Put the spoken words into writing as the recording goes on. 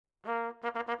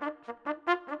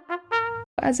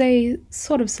as a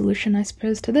sort of solution, I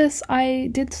suppose, to this, I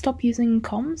did stop using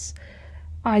comms.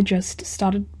 I just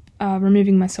started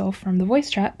removing myself from the voice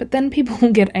chat, but then people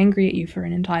will get angry at you for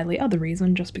an entirely other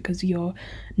reason just because you're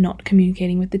not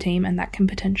communicating with the team, and that can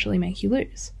potentially make you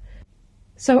lose.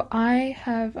 So I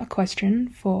have a question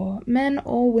for men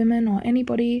or women or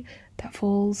anybody that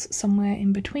falls somewhere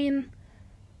in between.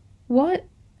 What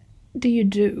do you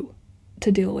do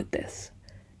to deal with this?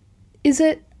 Is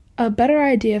it a better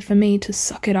idea for me to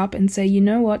suck it up and say, you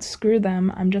know what, screw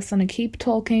them, I'm just gonna keep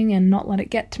talking and not let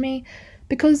it get to me?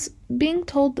 Because being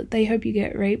told that they hope you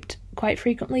get raped quite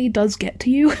frequently does get to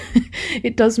you.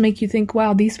 It does make you think,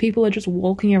 wow, these people are just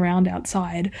walking around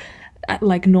outside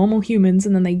like normal humans,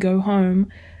 and then they go home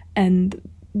and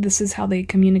this is how they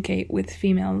communicate with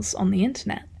females on the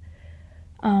internet.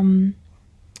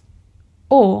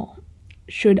 Or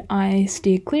should I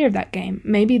steer clear of that game?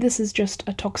 Maybe this is just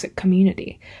a toxic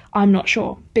community. I'm not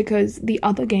sure, because the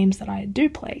other games that I do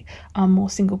play are more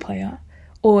single player,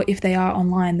 or if they are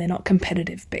online, they're not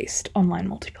competitive based online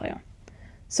multiplayer.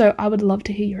 So I would love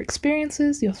to hear your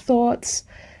experiences, your thoughts,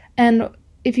 and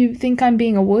if you think I'm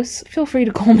being a wuss, feel free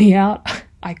to call me out.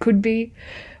 I could be,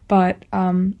 but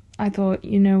I thought,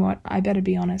 you know what, I better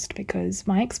be honest, because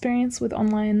my experience with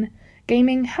online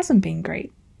gaming hasn't been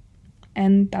great.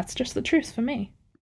 And that's just the truth for me.